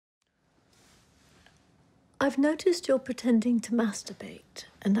I've noticed you're pretending to masturbate,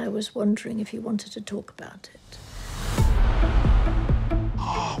 and I was wondering if you wanted to talk about it.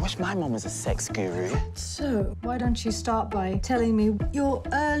 Oh, I wish my mum was a sex guru. So, why don't you start by telling me your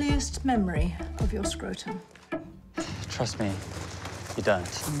earliest memory of your scrotum? Trust me, you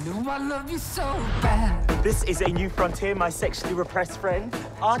don't. You know I love you so bad. This is a new frontier, my sexually repressed friend.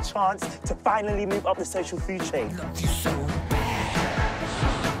 Our chance to finally move up the social food chain. Love you so bad.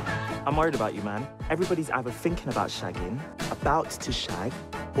 I'm worried about you, man. Everybody's either thinking about shagging, about to shag,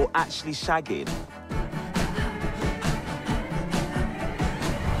 or actually shagging.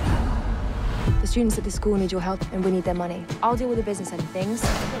 The students at this school need your help and we need their money. I'll deal with the business end of things,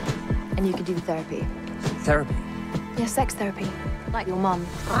 and you can do the therapy. Therapy? Yeah, sex therapy. Like your mum.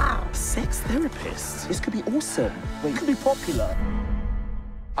 Wow, sex therapist. This could be awesome. Wait, it could be popular.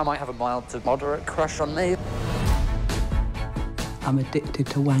 I might have a mild to moderate crush on me. I'm addicted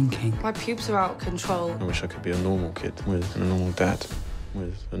to wanking. My pubes are out of control. I wish I could be a normal kid with a normal dad,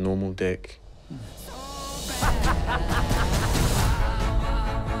 with a normal dick.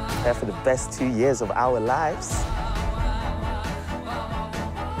 Prepare for the best 2 years of our lives.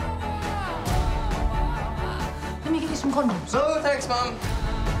 Let me get you some condoms. Oh, thanks, Mum.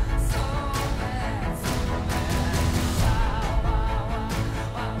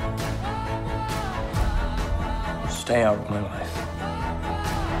 Stay out of my life.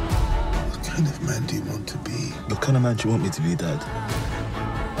 What kind of man do you want to be? What kind of man do you want me to be, Dad?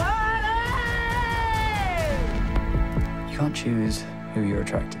 You can't choose who you're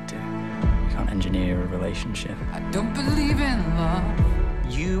attracted to. You can't engineer a relationship. I don't believe in love.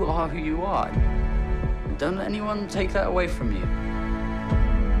 You are who you are. Don't let anyone take that away from you.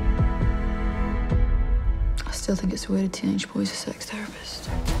 I still think it's weird a teenage boy's a sex therapist.